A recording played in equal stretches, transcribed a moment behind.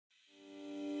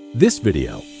This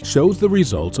video shows the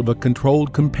results of a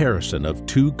controlled comparison of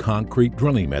two concrete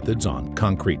drilling methods on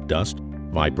concrete dust,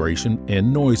 vibration,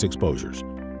 and noise exposures.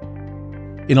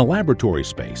 In a laboratory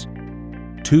space,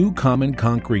 two common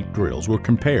concrete drills were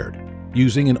compared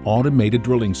using an automated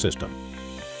drilling system.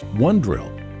 One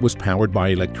drill was powered by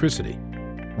electricity,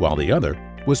 while the other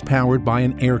was powered by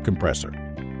an air compressor.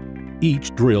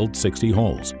 Each drilled 60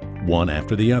 holes, one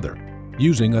after the other,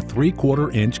 using a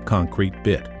 3/4-inch concrete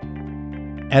bit.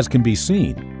 As can be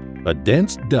seen, a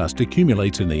dense dust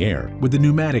accumulates in the air with the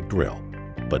pneumatic drill,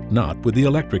 but not with the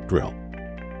electric drill.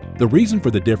 The reason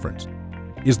for the difference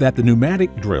is that the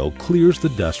pneumatic drill clears the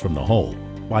dust from the hole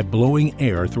by blowing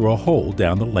air through a hole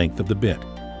down the length of the bit.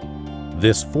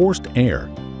 This forced air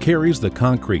carries the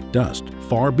concrete dust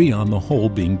far beyond the hole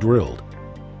being drilled.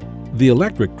 The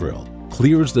electric drill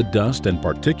clears the dust and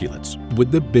particulates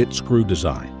with the bit screw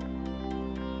design.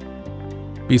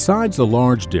 Besides the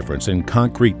large difference in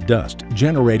concrete dust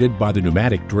generated by the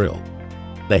pneumatic drill,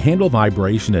 the handle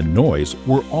vibration and noise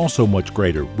were also much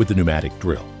greater with the pneumatic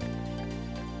drill.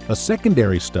 A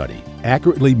secondary study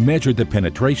accurately measured the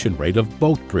penetration rate of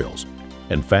both drills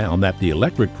and found that the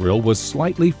electric drill was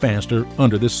slightly faster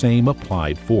under the same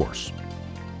applied force.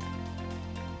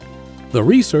 The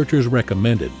researchers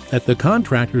recommended that the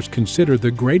contractors consider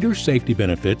the greater safety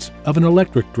benefits of an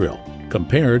electric drill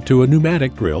compared to a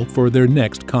pneumatic drill for their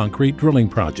next concrete drilling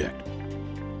project.